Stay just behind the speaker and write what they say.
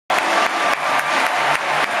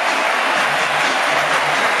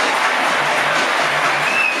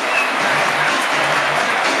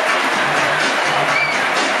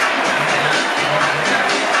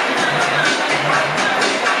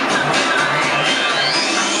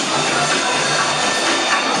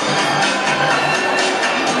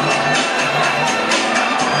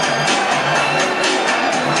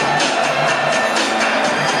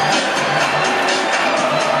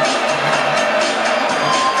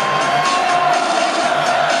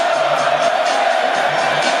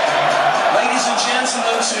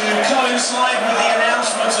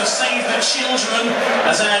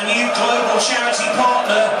as our new global charity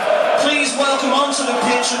partner, please welcome onto the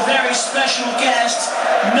pitch a very special guest,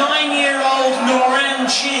 9-year-old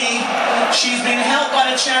Nouran G. She's been helped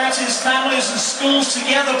by the charity's Families and Schools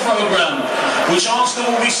Together programme, which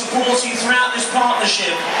Arsenal will be supporting throughout this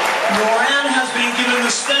partnership. Nouran has been given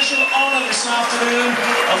the special honour this afternoon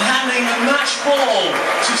of handing the match ball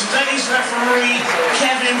to today's referee,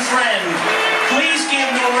 Kevin Friend. Please give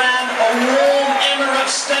Nouran a warm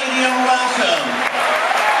Emirates Stadium welcome.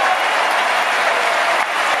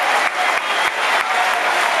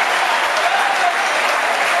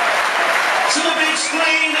 To the big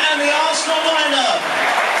screen and the Arsenal lineup.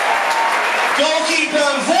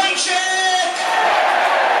 Goalkeeper Wojciech.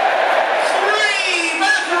 3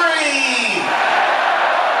 Macri.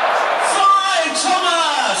 5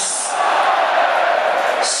 Thomas.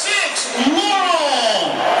 6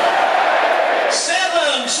 Laurent.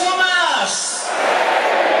 7 Thomas.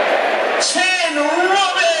 10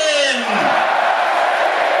 Robin.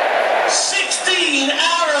 16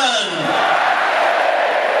 Aaron.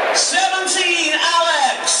 17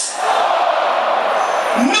 Alex,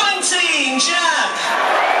 19 Jack,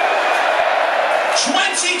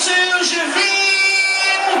 22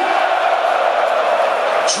 Javine,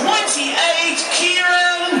 28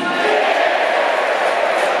 Kieran.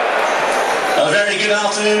 A very good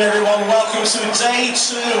afternoon everyone, welcome to day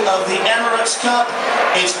 2 of the Emirates Cup.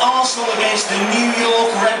 It's Arsenal against the New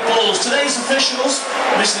York Red Bulls. Today's officials,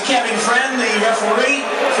 Mr. Kevin Friend, the referee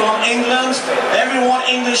from England. Everyone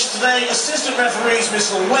English today. Assistant referees,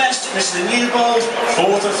 Mr. West, Mr. Newbold.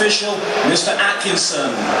 Fourth official, Mr.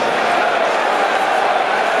 Atkinson.